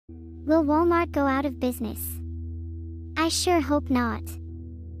Will Walmart go out of business? I sure hope not.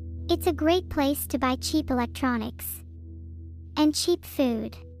 It's a great place to buy cheap electronics. And cheap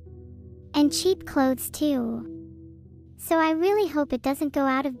food. And cheap clothes too. So I really hope it doesn't go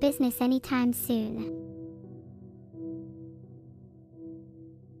out of business anytime soon.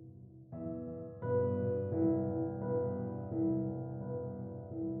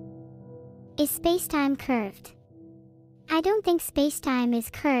 Is spacetime curved? I don't think spacetime is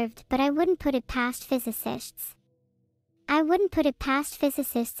curved, but I wouldn't put it past physicists. I wouldn't put it past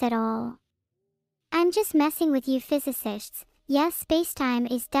physicists at all. I'm just messing with you physicists. Yes,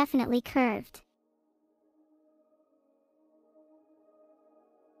 spacetime is definitely curved.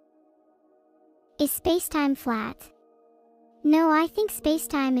 Is spacetime flat? No, I think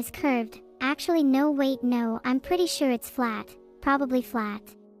spacetime is curved. Actually, no, wait, no, I'm pretty sure it's flat. Probably flat.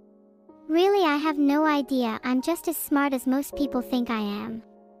 Really, I have no idea. I'm just as smart as most people think I am.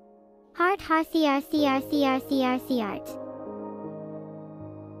 Heart, hearthy, arthy, arthy, arthy, arthy, art.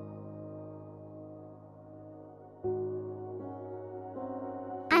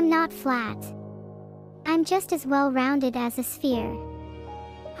 I'm not flat. I'm just as well-rounded as a sphere.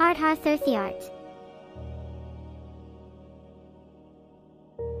 Heart, hearth, earthy, art.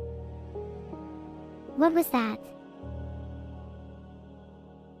 What was that?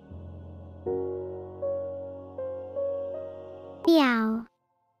 Meow.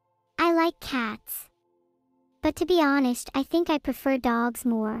 I like cats. But to be honest, I think I prefer dogs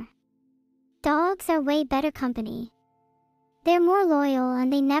more. Dogs are way better company. They're more loyal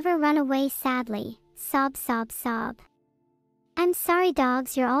and they never run away sadly. Sob, sob, sob. I'm sorry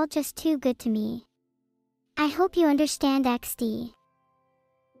dogs, you're all just too good to me. I hope you understand XD.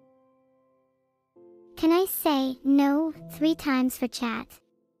 Can I say no 3 times for chat?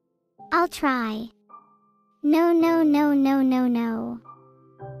 I'll try. No, no, no, no, no, no.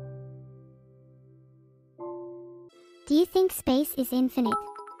 Do you think space is infinite?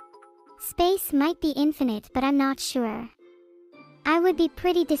 Space might be infinite, but I'm not sure. I would be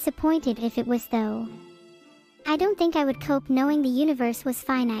pretty disappointed if it was though. I don't think I would cope knowing the universe was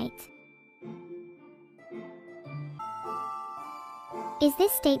finite. Is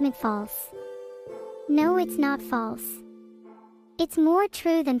this statement false? No, it's not false. It's more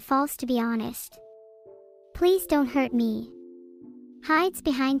true than false, to be honest. Please don't hurt me. Hides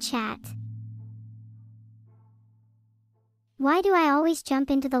behind chat. Why do I always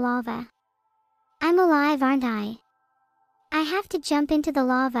jump into the lava? I'm alive, aren't I? I have to jump into the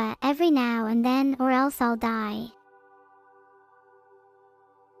lava every now and then or else I'll die.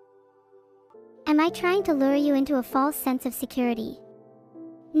 Am I trying to lure you into a false sense of security?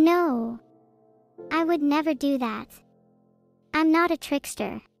 No. I would never do that. I'm not a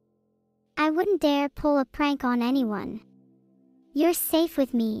trickster. I wouldn't dare pull a prank on anyone. You're safe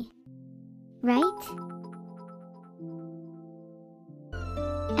with me. Right?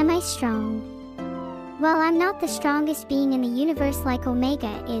 Am I strong? Well, I'm not the strongest being in the universe like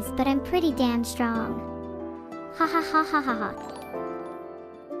Omega is, but I'm pretty damn strong. Ha ha ha ha ha ha.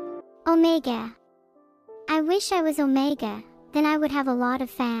 Omega. I wish I was Omega, then I would have a lot of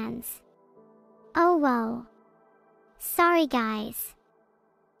fans. Oh well. Sorry guys.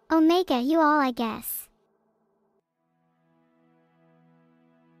 Omega you all, I guess.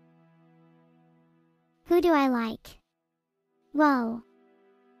 Who do I like? Well,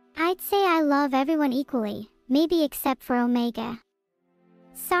 I'd say I love everyone equally, maybe except for Omega.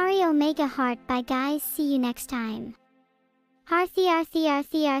 Sorry Omega heart, bye guys, see you next time. Hearthy, arthy,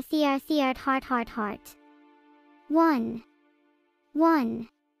 arthy, arthy, arthy, art, heart, heart, heart. 1. 1.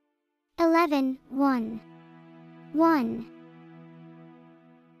 11, 1. 1.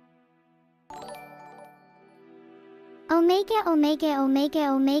 Omega, Omega, Omega,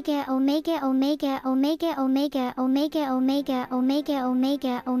 Omega, Omega, Omega, Omega, Omega, Omega, Omega, Omega,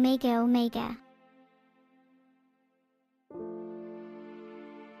 Omega, Omega, Omega.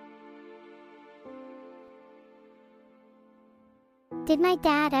 Did my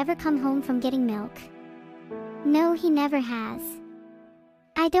dad ever come home from getting milk? No, he never has.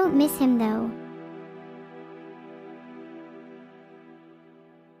 I don't miss him though.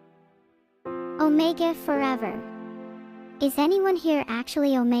 Omega forever. Is anyone here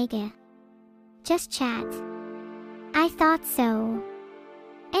actually Omega? Just chat. I thought so.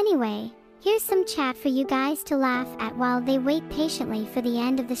 Anyway, here's some chat for you guys to laugh at while they wait patiently for the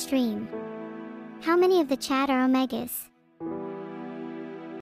end of the stream. How many of the chat are Omegas?